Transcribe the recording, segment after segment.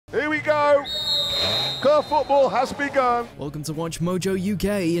Here we go. Car football has begun. Welcome to WatchMojo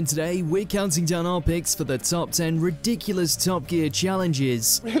UK, and today we're counting down our picks for the top 10 ridiculous Top Gear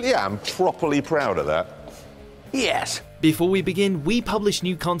challenges. Really am properly proud of that. Yes. Before we begin, we publish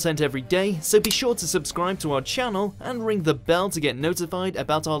new content every day, so be sure to subscribe to our channel and ring the bell to get notified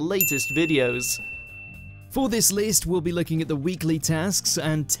about our latest videos. For this list, we'll be looking at the weekly tasks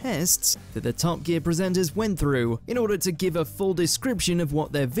and tests that the Top Gear presenters went through in order to give a full description of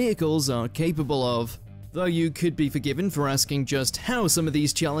what their vehicles are capable of. Though you could be forgiven for asking just how some of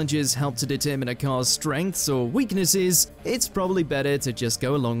these challenges help to determine a car's strengths or weaknesses, it's probably better to just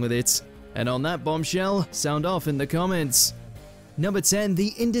go along with it. And on that bombshell, sound off in the comments. Number 10,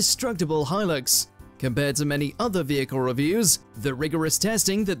 the indestructible Hilux. Compared to many other vehicle reviews, the rigorous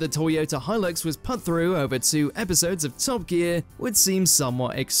testing that the Toyota Hilux was put through over 2 episodes of Top Gear would seem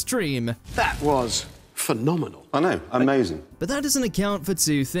somewhat extreme. That was phenomenal. I know, amazing. But that doesn't account for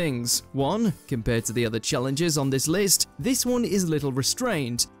 2 things. 1, compared to the other challenges on this list, this one is little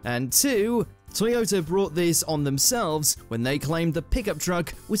restrained. And 2, Toyota brought this on themselves when they claimed the pickup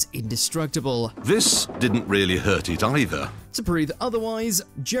truck was indestructible. This didn't really hurt it either. To prove otherwise,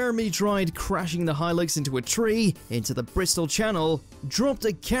 Jeremy tried crashing the Hilux into a tree, into the Bristol Channel, dropped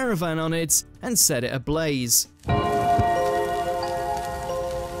a caravan on it, and set it ablaze.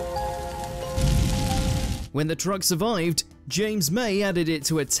 When the truck survived, James May added it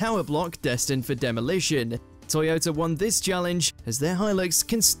to a tower block destined for demolition. Toyota won this challenge as their Hilux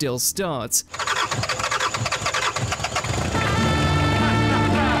can still start.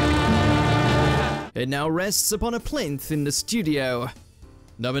 It now rests upon a plinth in the studio.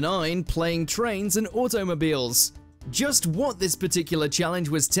 Number 9, playing trains and automobiles. Just what this particular challenge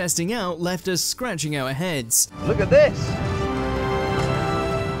was testing out left us scratching our heads. Look at this!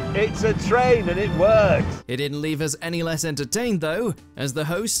 It's a train and it works! It didn't leave us any less entertained though, as the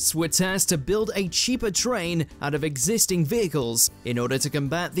hosts were tasked to build a cheaper train out of existing vehicles in order to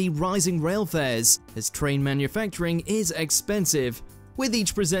combat the rising rail fares, as train manufacturing is expensive. With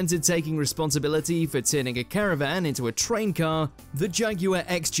each presenter taking responsibility for turning a caravan into a train car, the Jaguar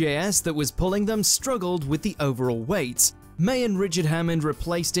XJS that was pulling them struggled with the overall weight. May and Richard Hammond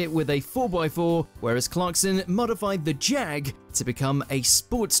replaced it with a 4x4, whereas Clarkson modified the Jag to become a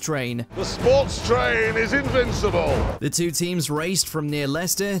sports train. The sports train is invincible. The 2 teams raced from near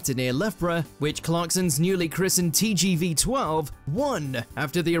Leicester to near Loughborough, which Clarkson's newly christened TGV-12 won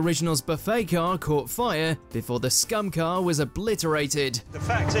after the original's buffet car caught fire before the scum car was obliterated. The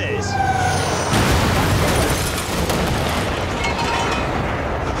fact is...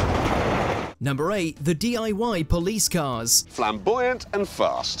 Number 8, the DIY police cars. Flamboyant and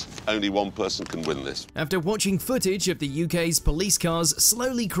fast. Only one person can win this. After watching footage of the UK's police cars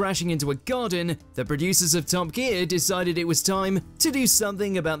slowly crashing into a garden, the producers of Top Gear decided it was time to do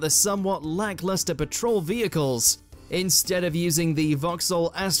something about the somewhat lackluster patrol vehicles. Instead of using the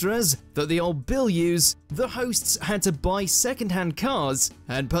Vauxhall Astras that the old Bill used, the hosts had to buy second-hand cars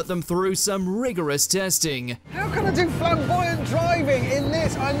and put them through some rigorous testing. How can I do flamboyant driving in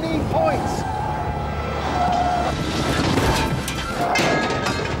this? I need points.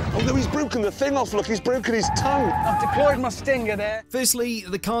 Oh no, he's broken the thing off, look, he's broken his tongue. I've deployed my stinger there. Firstly,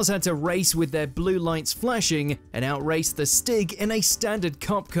 the cars had to race with their blue lights flashing and outrace the Stig in a standard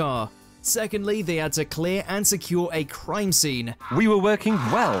cop car. Secondly, they had to clear and secure a crime scene. We were working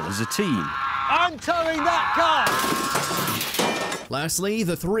well as a team. I'm towing that car! Lastly,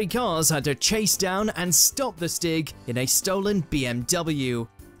 the 3 cars had to chase down and stop the Stig in a stolen BMW.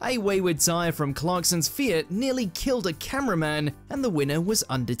 A wayward tyre from Clarkson's Fiat nearly killed a cameraman, and the winner was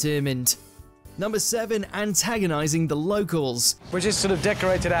undetermined. Number 7, antagonizing the locals. We just sort of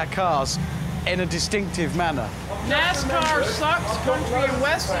decorated our cars in a distinctive manner. NASCAR sucks, country and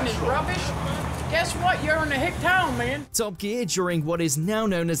western is rubbish. Guess what? You're in a hick town, man. Top Gear, during what is now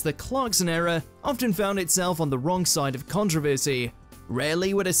known as the Clarkson era, often found itself on the wrong side of controversy.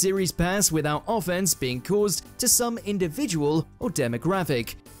 Rarely would a series pass without offense being caused to some individual or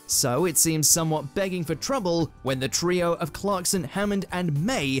demographic. So it seems somewhat begging for trouble when the trio of Clarkson, Hammond and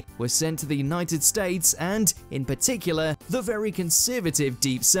May were sent to the United States and, in particular, the very conservative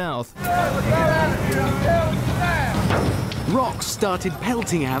Deep South. Rocks started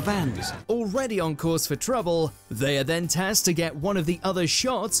pelting our vans. Already on course for trouble, they are then tasked to get one of the others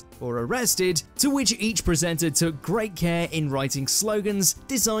shot or arrested, to which each presenter took great care in writing slogans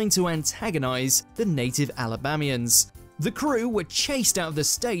designed to antagonize the native Alabamians. The crew were chased out of the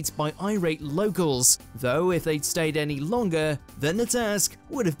state by irate locals, though if they'd stayed any longer, then the task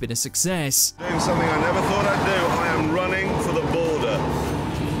would have been a success. Doing something I never thought I'd do. I am running for the border.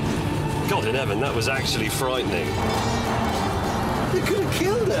 God in heaven, that was actually frightening. They could have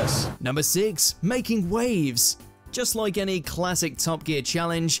killed us. this. Number 6. Making waves. Just like any classic Top Gear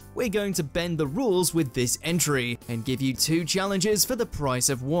challenge, we're going to bend the rules with this entry and give you 2 challenges for the price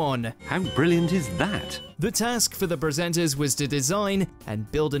of 1. How brilliant is that? The task for the presenters was to design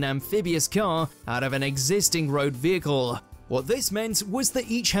and build an amphibious car out of an existing road vehicle. What this meant was that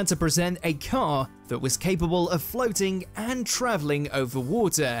each had to present a car that was capable of floating and traveling over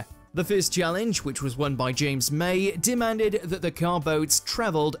water. The first challenge, which was won by James May, demanded that the car boats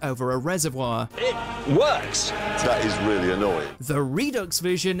traveled over a reservoir. It works. That is really annoying. The Redux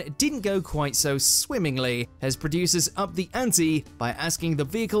version didn't go quite so swimmingly, as producers upped the ante by asking the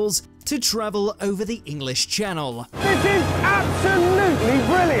vehicles to travel over the English Channel. This is absolutely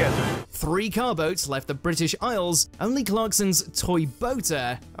brilliant. 3 car boats left the British Isles, only Clarkson's toy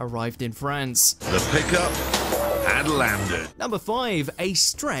boater arrived in France. The pickup had landed. Number 5. A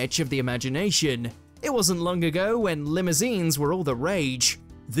stretch of the imagination. It wasn't long ago when limousines were all the rage.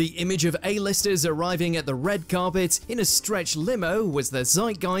 The image of A-listers arriving at the red carpet in a stretch limo was the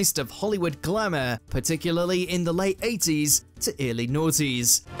zeitgeist of Hollywood glamour, particularly in the late 80s to early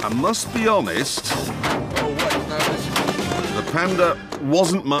noughties. I must be honest, the Panda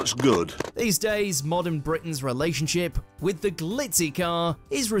wasn't much good. These days, modern Britain's relationship with the glitzy car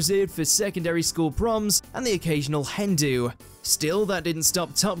is reserved for secondary school proms and the occasional hen do. Still, that didn't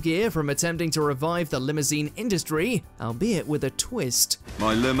stop Top Gear from attempting to revive the limousine industry, albeit with a twist.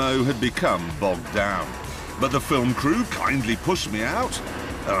 My limo had become bogged down, but the film crew kindly pushed me out,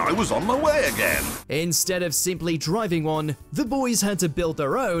 and I was on my way again. Instead of simply driving one, the boys had to build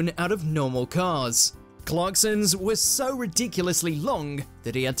their own out of normal cars. Clarkson's was so ridiculously long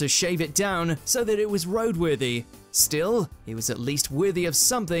that he had to shave it down so that it was roadworthy. Still, he was at least worthy of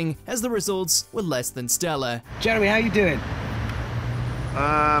something, as the results were less than stellar. Jeremy, how you doing?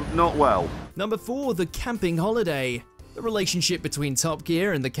 Not well. Number 4. The camping holiday. The relationship between Top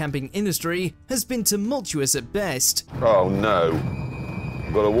Gear and the camping industry has been tumultuous at best. Oh no.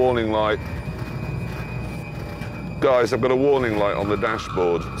 I've got a warning light. Guys, I've got a warning light on the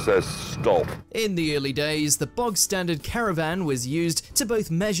dashboard. It says stop. In the early days, the bog-standard caravan was used to both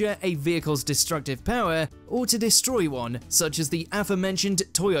measure a vehicle's destructive power or to destroy one, such as the aforementioned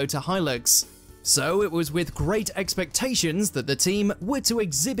Toyota Hilux. So it was with great expectations that the team were to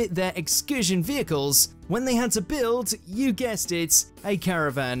exhibit their excursion vehicles when they had to build, you guessed it, a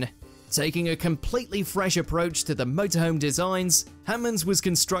caravan. Taking a completely fresh approach to the motorhome designs, Hammond's was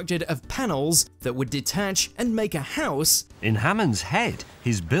constructed of panels that would detach and make a house. In Hammond's head,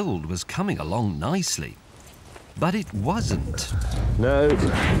 his build was coming along nicely. But it wasn't. No.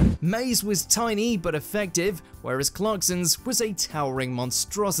 May's was tiny but effective, whereas Clarkson's was a towering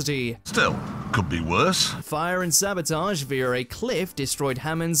monstrosity. Still, could be worse. Fire and sabotage via a cliff destroyed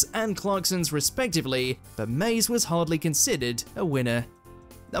Hammond's and Clarkson's respectively, but May's was hardly considered a winner.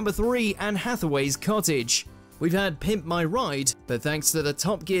 Number 3. Anne Hathaway's cottage. We've had Pimp My Ride, but thanks to the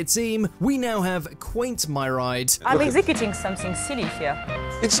Top Gear team, we now have Quaint My Ride. I'm executing something silly here.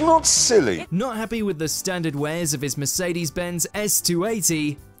 It's not silly. Not happy with the standard wares of his Mercedes-Benz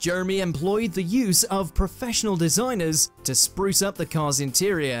S280, Jeremy employed the use of professional designers to spruce up the car's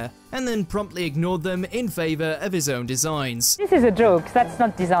interior, and then promptly ignored them in favor of his own designs. This is a joke, that's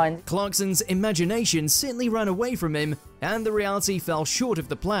not designed. Clarkson's imagination certainly ran away from him, and the reality fell short of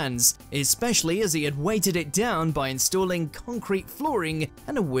the plans, especially as he had weighted it down by installing concrete flooring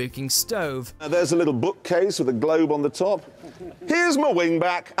and a working stove. There's a little bookcase with a globe on the top. Here's my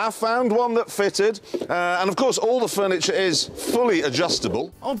wingback. I found one that fitted, and of course all the furniture is fully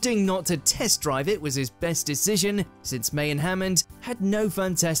adjustable. Opting not to test drive it was his best decision, since May and Hammond had no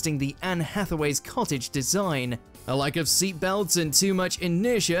fun testing the Anne Hathaway's cottage design. A lack of seatbelts and too much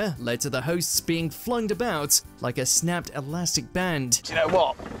inertia led to the hosts being flung about like a snapped elastic band. Do you know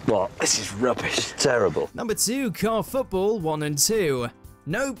what? What? This is rubbish. Terrible. Number 2. Car Football 1 and 2.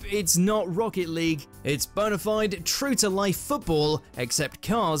 Nope, it's not Rocket League. It's bona fide, true-to-life football, except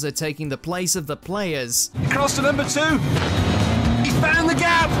cars are taking the place of the players. Cross to number 2. He's found the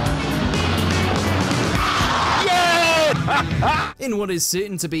gap. Yeah! In what is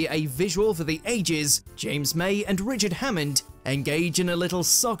certain to be a visual for the ages, James May and Richard Hammond engage in a little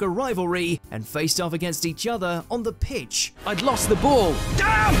soccer rivalry and faced off against each other on the pitch. I'd lost the ball.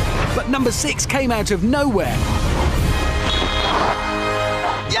 Damn! But number 6 came out of nowhere.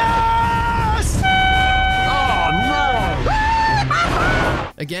 Yes! Oh,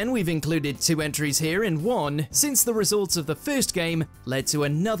 no! Again, we've included 2 entries here in one, since the results of the first game led to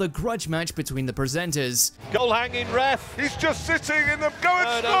another grudge match between the presenters. Goal hanging, ref. He's just sitting in the... Go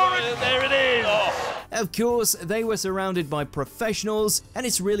and No, score it! there it is. Oh. Of course, they were surrounded by professionals, and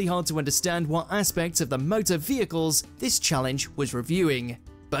it's really hard to understand what aspects of the motor vehicles this challenge was reviewing.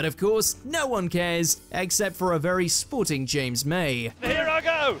 But of course, no one cares, except for a very sporting James May. Here I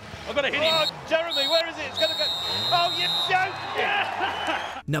go! I've got to hit him. Oh, Jeremy, where is it? It's going to go. Oh, you joke!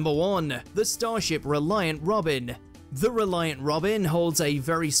 Yeah! Number 1. The Starship Reliant Robin. The Reliant Robin holds a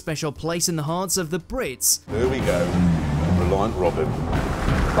very special place in the hearts of the Brits. Here we go. Reliant Robin.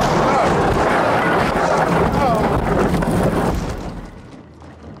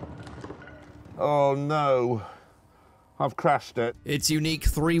 Oh no. I've crashed it. Its unique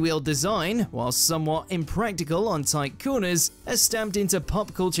three-wheel design, while somewhat impractical on tight corners, has stamped into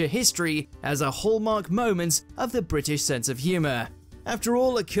pop culture history as a hallmark moment of the British sense of humour. After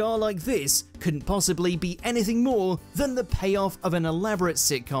all, a car like this couldn't possibly be anything more than the payoff of an elaborate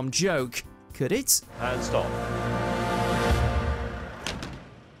sitcom joke, could it? And stop.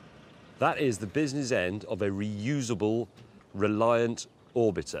 That is the business end of a reusable Reliant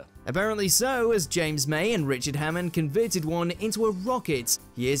orbiter. Apparently so, as James May and Richard Hammond converted one into a rocket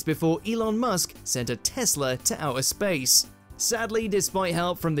years before Elon Musk sent a Tesla to outer space. Sadly, despite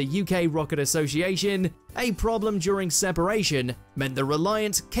help from the UK Rocket Association, a problem during separation meant the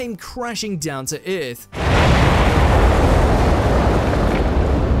Reliant came crashing down to Earth.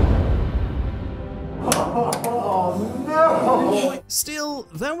 Oh no! Still,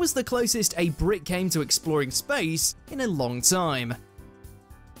 that was the closest a Brit came to exploring space in a long time.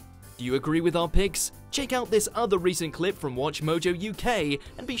 Do you agree with our picks? Check out this other recent clip from WatchMojo UK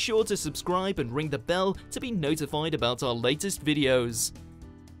and be sure to subscribe and ring the bell to be notified about our latest videos.